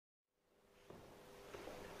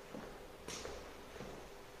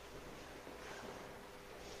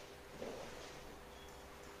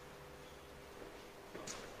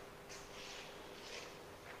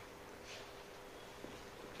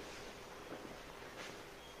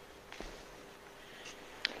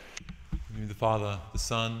Father, the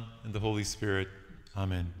Son, and the Holy Spirit.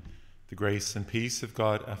 Amen. The grace and peace of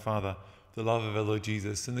God our Father, the love of our Lord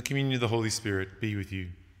Jesus, and the communion of the Holy Spirit be with you.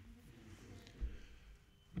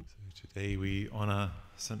 So today we honour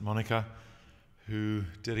St. Monica, who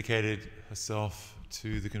dedicated herself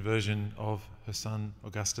to the conversion of her son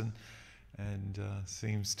Augustine, and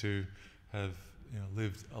seems to have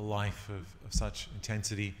lived a life of such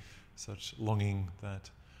intensity, such longing,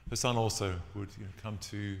 that her son also would come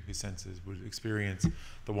to his senses, would experience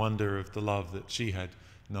the wonder of the love that she had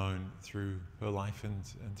known through her life and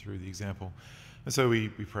through the example. And so we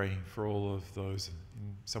pray for all of those.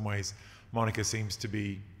 In some ways, Monica seems to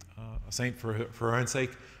be a saint for her own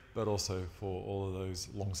sake, but also for all of those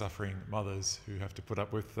long-suffering mothers who have to put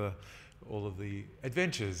up with all of the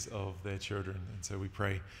adventures of their children. And so we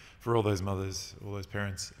pray for all those mothers, all those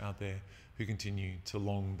parents out there who continue to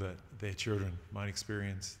long that their children might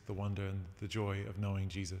experience the wonder and the joy of knowing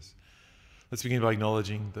Jesus. Let's begin by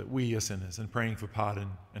acknowledging that we are sinners and praying for pardon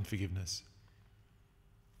and forgiveness.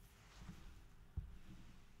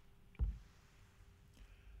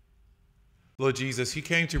 Lord Jesus, you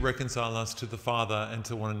came to reconcile us to the Father and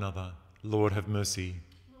to one another. Lord, have mercy.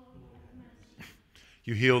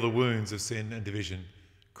 You heal the wounds of sin and division.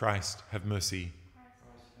 Christ, have mercy.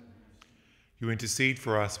 You intercede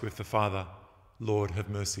for us with the Father. Lord,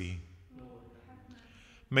 have mercy.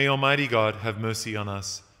 May Almighty God have mercy on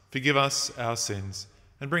us, forgive us our sins,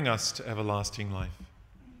 and bring us to everlasting life.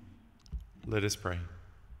 Let us pray.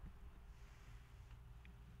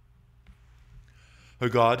 O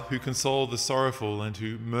God, who console the sorrowful and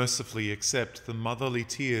who mercifully accept the motherly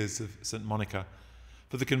tears of St. Monica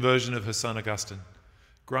for the conversion of her son Augustine,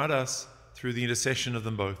 grant us, through the intercession of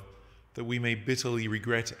them both, that we may bitterly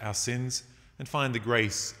regret our sins and find the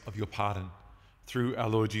grace of your pardon, through our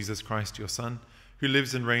Lord Jesus Christ, your Son, who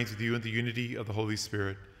lives and reigns with you in the unity of the Holy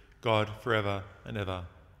Spirit, God, forever and ever.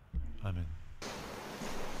 Amen.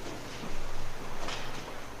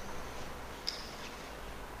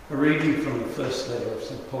 A reading from the first letter of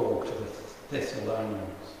St. Paul to the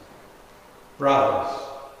Thessalonians. Brothers,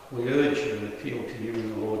 we urge you and appeal to you in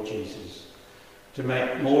the Lord Jesus to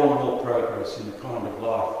make more and more progress in the kind of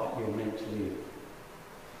life that you're meant to live.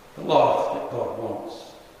 The life that God wants,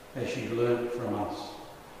 as you learnt from us,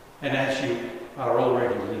 and as you are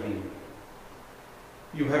already living.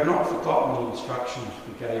 You have not forgotten the instructions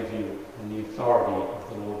we gave you and the authority of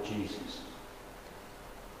the Lord Jesus.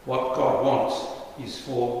 What God wants is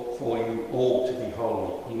for you all to be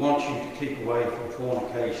holy. He wants you to keep away from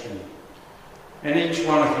fornication, and each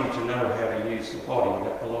one of you to know how to use the body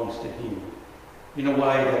that belongs to him in a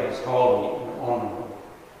way that is holy and honourable,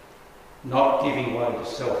 not giving way to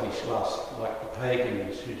selfish lust like the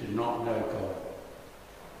pagans who do not know God.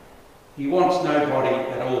 He wants nobody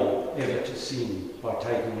at all ever to sin by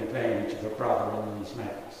taking advantage of a brother in these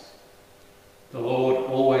matters. The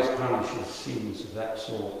Lord always punishes sins of that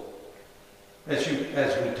sort, as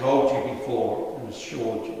we told you before and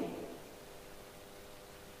assured you.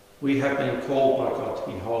 We have been called by God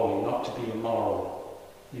to be holy, not to be immoral.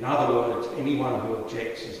 In other words, anyone who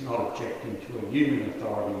objects is not objecting to a human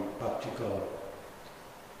authority, but to God,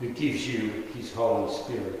 who gives you his Holy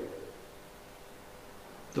Spirit.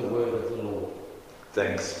 The word of the Lord.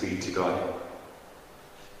 Thanks be to God.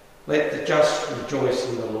 Let the just rejoice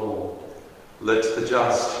in the Lord. Let the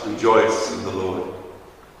just rejoice in the Lord.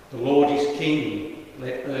 The Lord is King,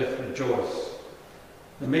 let earth rejoice.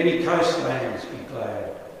 The many coastlands be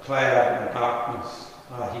glad. Cloud and darkness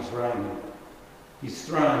are his raiment. His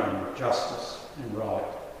throne, justice and right.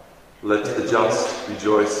 Let the just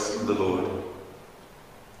rejoice in the Lord.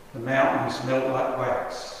 The mountains melt like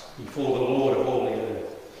wax before the Lord of all the earth.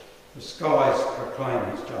 The skies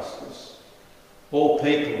proclaim his justice. All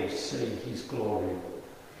peoples see his glory.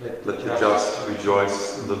 Let the just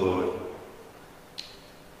rejoice in the Lord.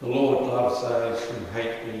 The Lord loves those who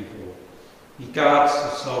hate evil. He guards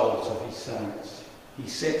the souls of his saints. He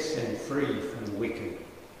sets them free from the wicked.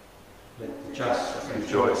 Let the just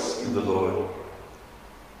rejoice in the Lord.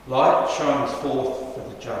 Light shines forth for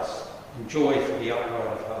the just, and joy for the upright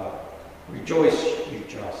of heart. Rejoice, you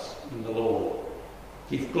just, in the Lord.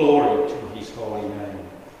 Give glory to his holy name.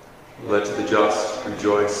 Let the just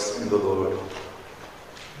rejoice in the Lord.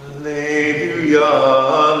 Alleluia,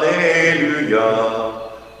 alleluia,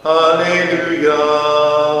 alleluia.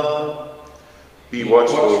 Be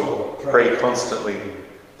watchful, pray constantly,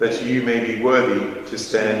 that you may be worthy to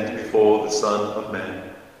stand before the Son of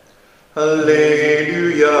Man.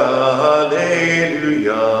 Alleluia,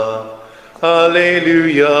 alleluia,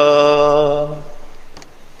 alleluia.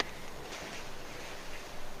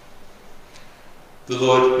 The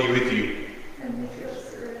Lord be with you. And with your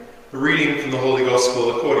spirit. A reading from the Holy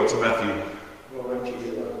Gospel according to Matthew. Glory to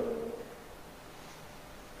you, Lord.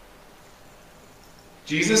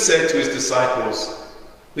 Jesus said to his disciples,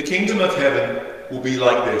 "The kingdom of heaven will be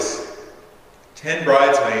like this. 10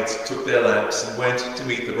 bridesmaids took their lamps and went to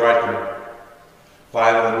meet the bridegroom.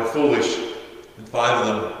 5 of them were foolish, and 5 of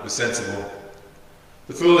them were sensible.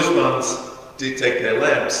 The foolish ones did take their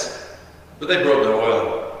lamps, but they brought no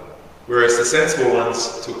oil, whereas the sensible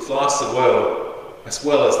ones took flasks of oil as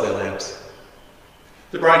well as their lamps.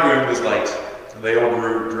 The bridegroom was late, and they all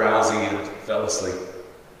grew drowsy and fell asleep.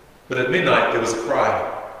 But at midnight there was a cry,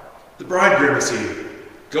 'The bridegroom is here,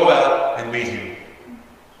 go out and meet him.'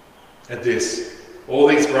 At this, all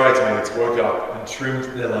these bridesmaids woke up and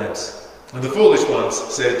trimmed their lamps. And the foolish ones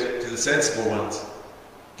said to the sensible ones,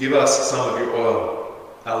 'Give us some of your oil,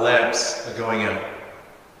 our lamps are going out.'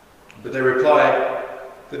 But they replied,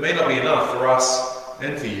 'There may not be enough for us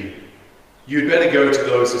and for you. You had better go to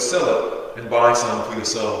those who sell it and buy some for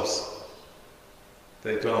yourselves.'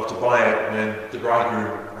 They had gone off to buy it when the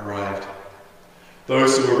bridegroom arrived.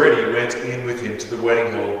 Those who were ready went in with him to the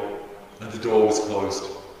wedding hall, and the door was closed.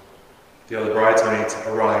 The other bridesmaids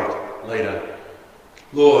arrived later.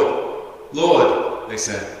 'Lord, Lord,' they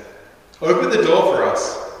said, 'open the door for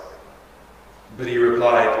us.' But he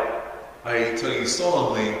replied, 'I tell you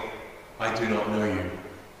solemnly, I do not know you.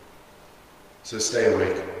 So stay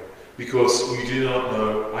awake, because you do not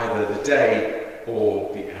know either the day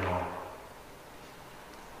or the hour.'"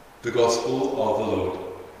 The Gospel of the Lord.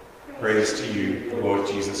 Praise to you, Lord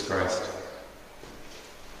Jesus Christ.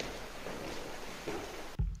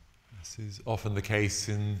 This is often the case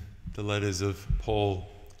in the letters of Paul.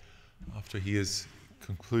 After he has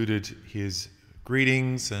concluded his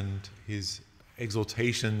greetings and his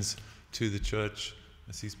exhortations to the church,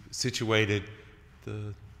 as he's situated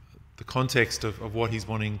the context of what he's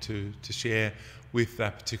wanting to share with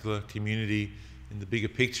that particular community in the bigger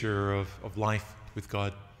picture of life with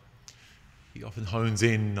God, he often hones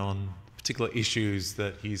in on particular issues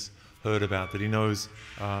that he's heard about, that he knows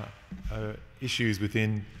are issues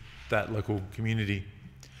within that local community.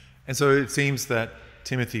 And so it seems that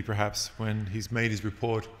Timothy, perhaps, when he's made his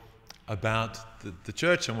report about the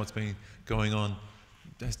church and what's been going on,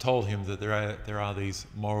 has told him that there are these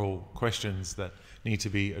moral questions that need to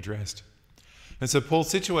be addressed. And so Paul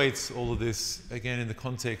situates all of this, again, in the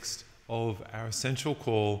context of our essential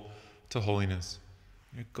call to holiness.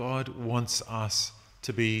 God wants us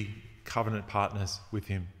to be covenant partners with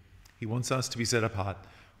him. He wants us to be set apart,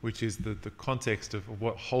 which is the context of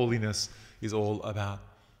what holiness is all about.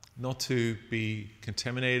 Not to be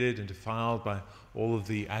contaminated and defiled by all of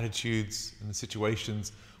the attitudes and the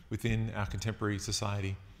situations within our contemporary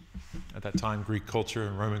society. At that time, Greek culture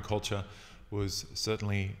and Roman culture was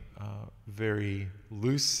certainly very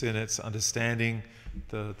loose in its understanding.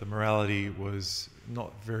 The morality was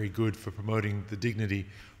not very good for promoting the dignity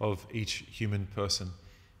of each human person.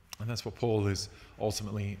 And that's what Paul is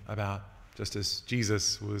ultimately about, just as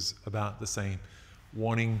Jesus was about the same,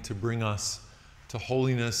 wanting to bring us to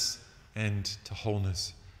holiness and to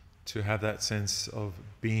wholeness, to have that sense of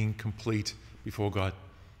being complete before God.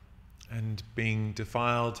 And being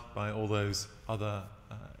defiled by all those other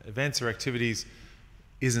events or activities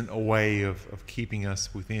isn't a way of keeping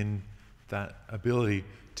us within that ability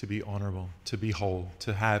to be honorable, to be whole,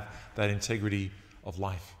 to have that integrity of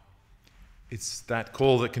life. It's that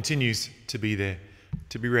call that continues to be there,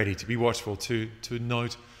 to be ready, to be watchful, to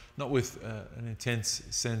note, not with an intense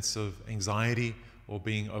sense of anxiety or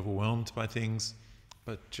being overwhelmed by things,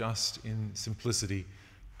 but just in simplicity,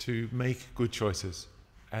 to make good choices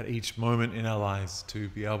at each moment in our lives, to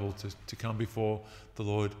be able to come before the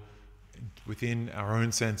Lord within our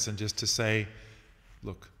own sense and just to say,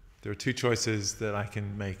 look, there are 2 choices that I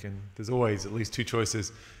can make, and there's always at least 2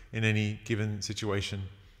 choices in any given situation.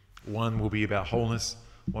 One will be about wholeness,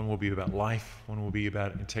 one will be about life, one will be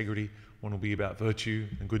about integrity, one will be about virtue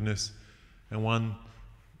and goodness, and one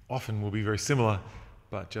often will be very similar,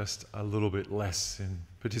 but just a little bit less in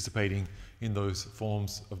participating in those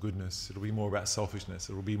forms of goodness. It'll be more about selfishness,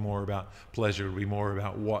 it'll be more about pleasure, it'll be more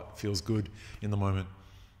about what feels good in the moment.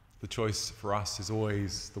 The choice for us is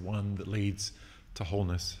always the one that leads to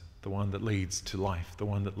wholeness, the one that leads to life, the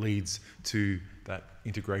one that leads to that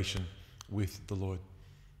integration with the Lord.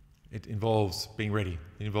 It involves being ready,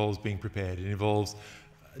 it involves being prepared, it involves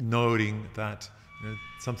noting that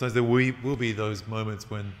sometimes there will be those moments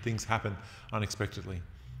when things happen unexpectedly.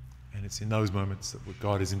 And it's in those moments that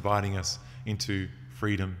God is inviting us into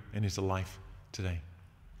freedom and into life today.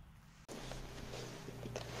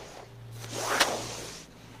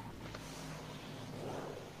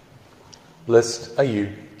 Blessed are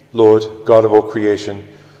you, Lord, God of all creation,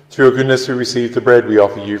 Through your goodness we receive the bread we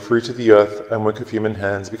offer you, fruit of the earth and work of human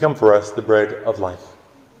hands. Become for us the bread of life.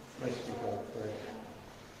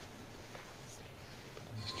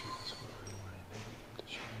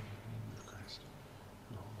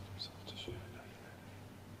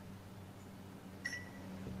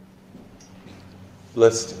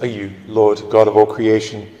 Blessed are you, Lord, God of all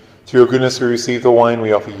creation. Through your goodness we receive the wine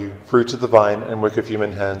we offer you, fruit of the vine and work of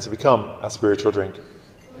human hands. Become our spiritual drink.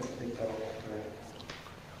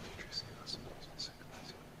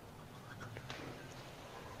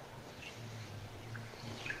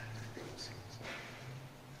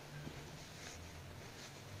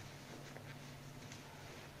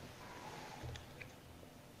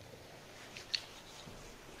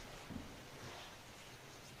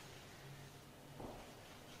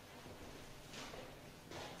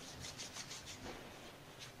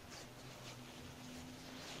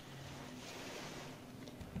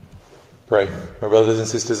 Pray, my brothers and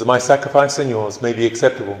sisters, that my sacrifice and yours may be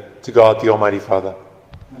acceptable to God the Almighty Father.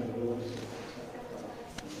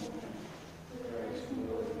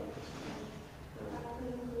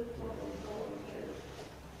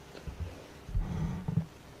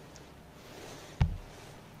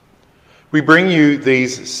 We bring you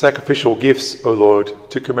these sacrificial gifts, O Lord,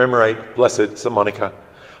 to commemorate Blessed St. Monica,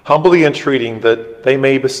 humbly entreating that they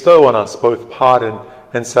may bestow on us both pardon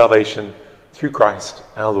and salvation through Christ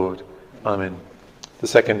our Lord. Amen. The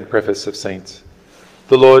second preface of Saints.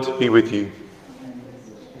 The Lord be with you.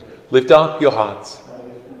 Lift up your hearts.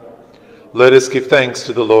 Let us give thanks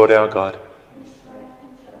to the Lord our God.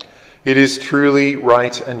 It is truly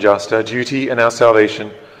right and just, our duty and our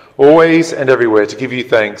salvation, always and everywhere to give you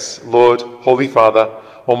thanks, Lord, Holy Father,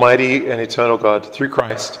 Almighty and eternal God, through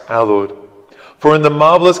Christ our Lord. For in the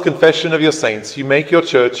marvellous confession of your saints, you make your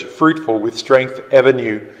church fruitful with strength ever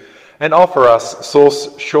new, and offer us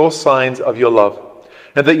sure signs of your love,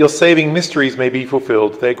 and that your saving mysteries may be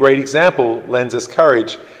fulfilled. Their great example lends us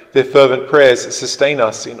courage. Their fervent prayers sustain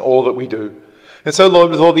us in all that we do. And so, Lord,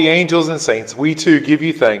 with all the angels and saints, we too give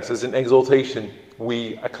you thanks as in exaltation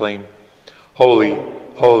we acclaim. Holy,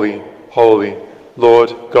 holy, holy,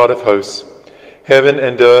 Lord God of hosts, heaven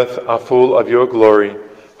and earth are full of your glory.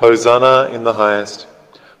 Hosanna in the highest.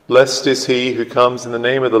 Blessed is he who comes in the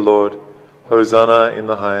name of the Lord. Hosanna in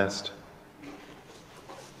the highest.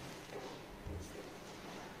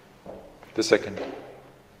 The second.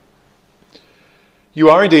 You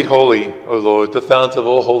are indeed holy, O Lord, the fount of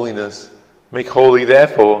all holiness. Make holy,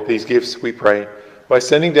 therefore, these gifts, we pray, by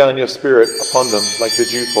sending down your Spirit upon them like the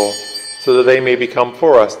dewfall, so that they may become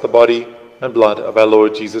for us the body and blood of our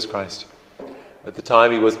Lord Jesus Christ. At the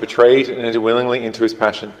time he was betrayed and entered willingly into his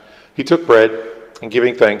passion, he took bread and,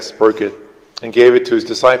 giving thanks, broke it and gave it to his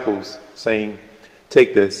disciples, saying,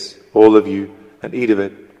 "Take this, all of you, and eat of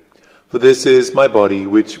it, for this is my body,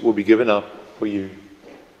 which will be given up for you."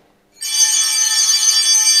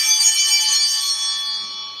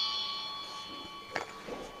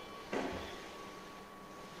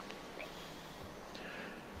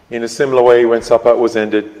 In a similar way, when supper was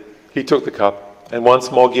ended, he took the cup, and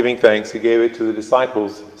once more giving thanks, he gave it to the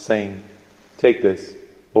disciples, saying, "Take this,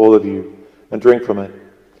 all of you, and drink from it.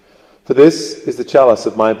 For this is the chalice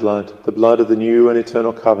of my blood, the blood of the new and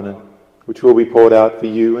eternal covenant, which will be poured out for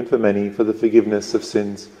you and for many for the forgiveness of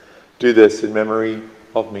sins. Do this in memory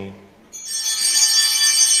of me."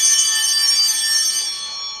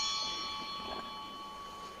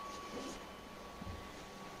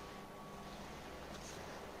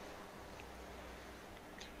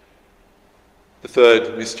 The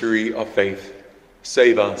third mystery of faith.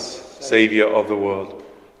 Save us, Saviour of the world,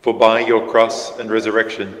 for by your cross and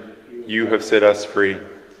resurrection you have set us free.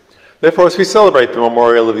 Therefore, as we celebrate the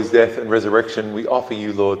memorial of his death and resurrection, we offer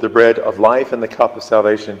you, Lord, the bread of life and the cup of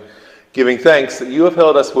salvation, giving thanks that you have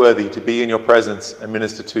held us worthy to be in your presence and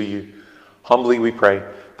minister to you. Humbly we pray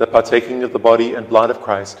that, partaking of the body and blood of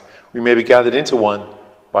Christ, we may be gathered into one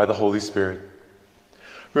by the Holy Spirit.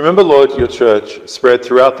 Remember, Lord, your church spread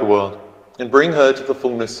throughout the world, and bring her to the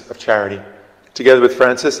fullness of charity, together with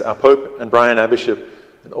Francis, our Pope, and Brian, our Bishop,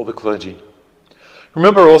 and all the clergy.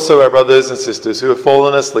 Remember also our brothers and sisters who have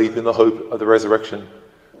fallen asleep in the hope of the resurrection,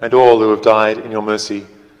 and all who have died in your mercy.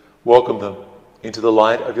 Welcome them into the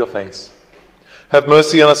light of your face. Have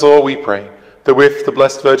mercy on us all, we pray, that with the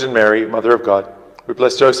Blessed Virgin Mary, Mother of God, with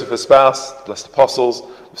blessed Joseph, her spouse, the blessed apostles,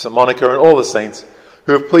 with St. Monica and all the saints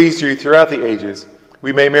who have pleased you throughout the ages,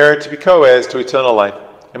 we may merit to be co-heirs to eternal life,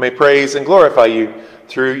 and may praise and glorify you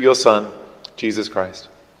through your Son, Jesus Christ.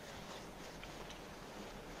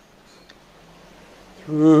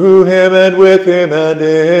 Through him and with him and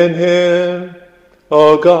in him,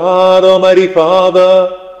 O God, Almighty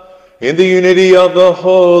Father, in the unity of the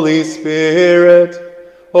Holy Spirit,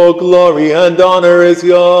 all glory and honor is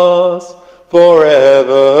yours,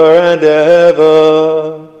 forever and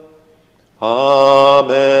ever.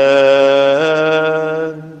 Amen.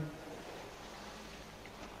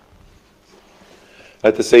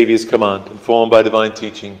 At the Saviour's command, informed by divine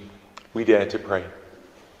teaching, we dare to pray.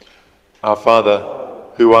 Our Father,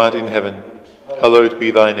 who art in heaven, hallowed be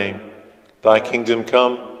thy name. Thy kingdom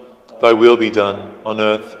come, thy will be done, on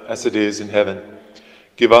earth as it is in heaven.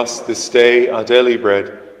 Give us this day our daily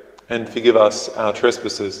bread, and forgive us our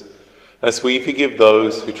trespasses, as we forgive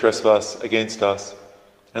those who trespass against us.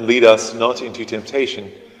 And lead us not into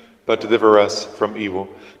temptation, but deliver us from evil.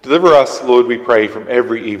 Deliver us, Lord, we pray, from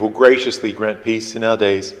every evil. Graciously grant peace in our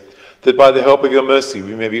days, that by the help of your mercy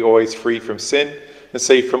we may be always free from sin and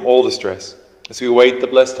safe from all distress, as we await the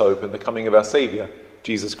blessed hope and the coming of our Saviour,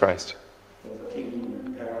 Jesus Christ.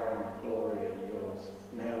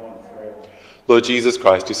 Lord Jesus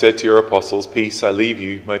Christ, who said to your apostles, "Peace I leave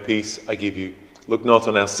you, my peace I give you," look not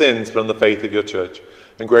on our sins, but on the faith of your church,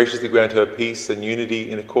 and graciously grant her peace and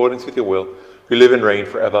unity in accordance with your will, who live and reign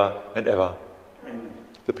forever and ever. Amen.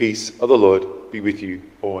 The peace of the Lord be with you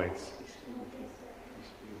always.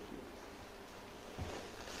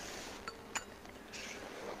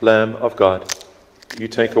 Lamb of God, you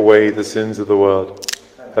take away the sins of the world,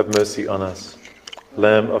 have mercy on us.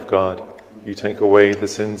 Lamb of God, you take away the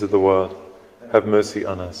sins of the world, have mercy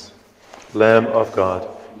on us. Lamb of God,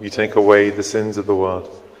 you take away the sins of the world,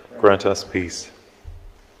 grant us peace.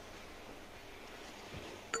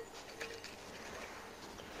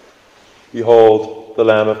 Behold the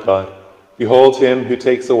Lamb of God. Behold him who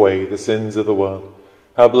takes away the sins of the world.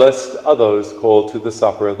 How blessed are those called to the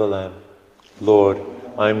supper of the Lamb. Lord,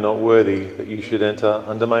 I am not worthy that you should enter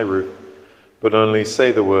under my roof, but only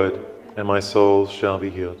say the word, and my soul shall be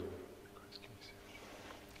healed.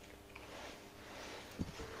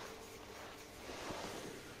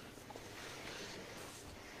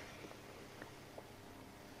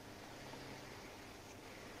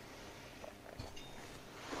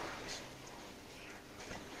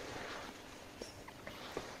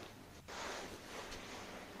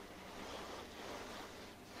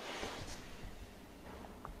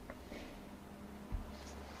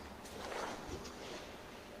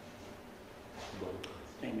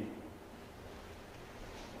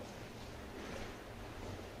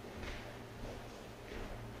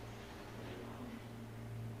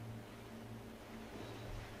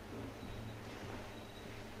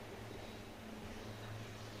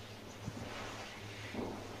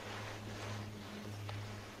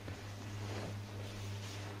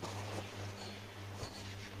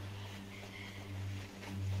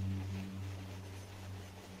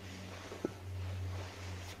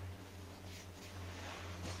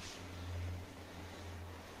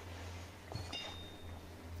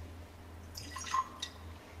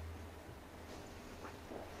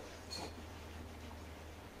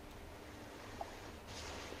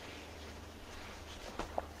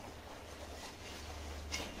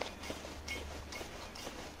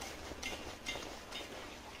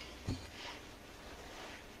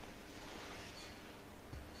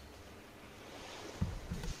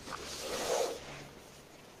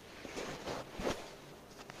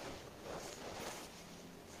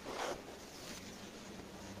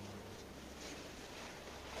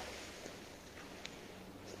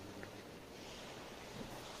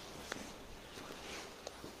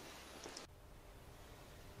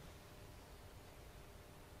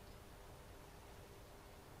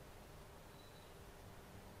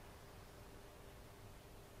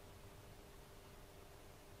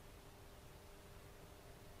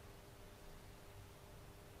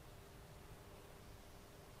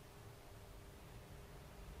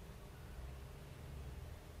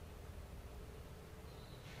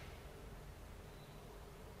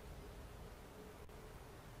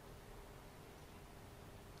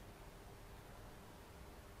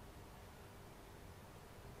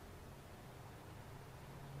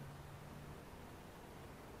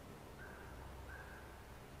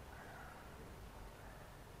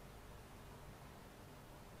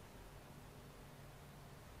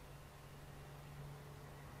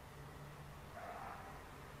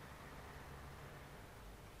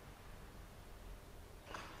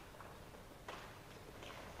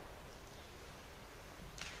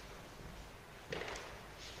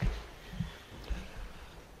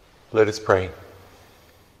 Let us pray.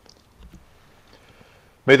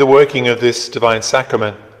 May the working of this divine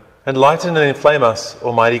sacrament enlighten and inflame us,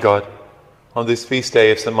 Almighty God, on this feast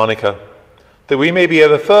day of St. Monica, that we may be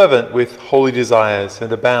ever fervent with holy desires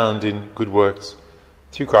and abound in good works.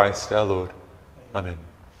 Through Christ our Lord. Amen.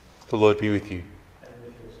 The Lord be with you.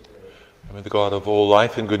 And may the God of all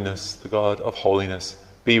life and goodness, the God of holiness,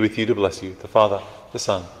 be with you to bless you, the Father, the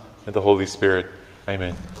Son, and the Holy Spirit.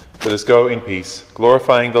 Amen. Let us go in peace,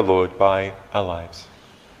 glorifying the Lord by our lives.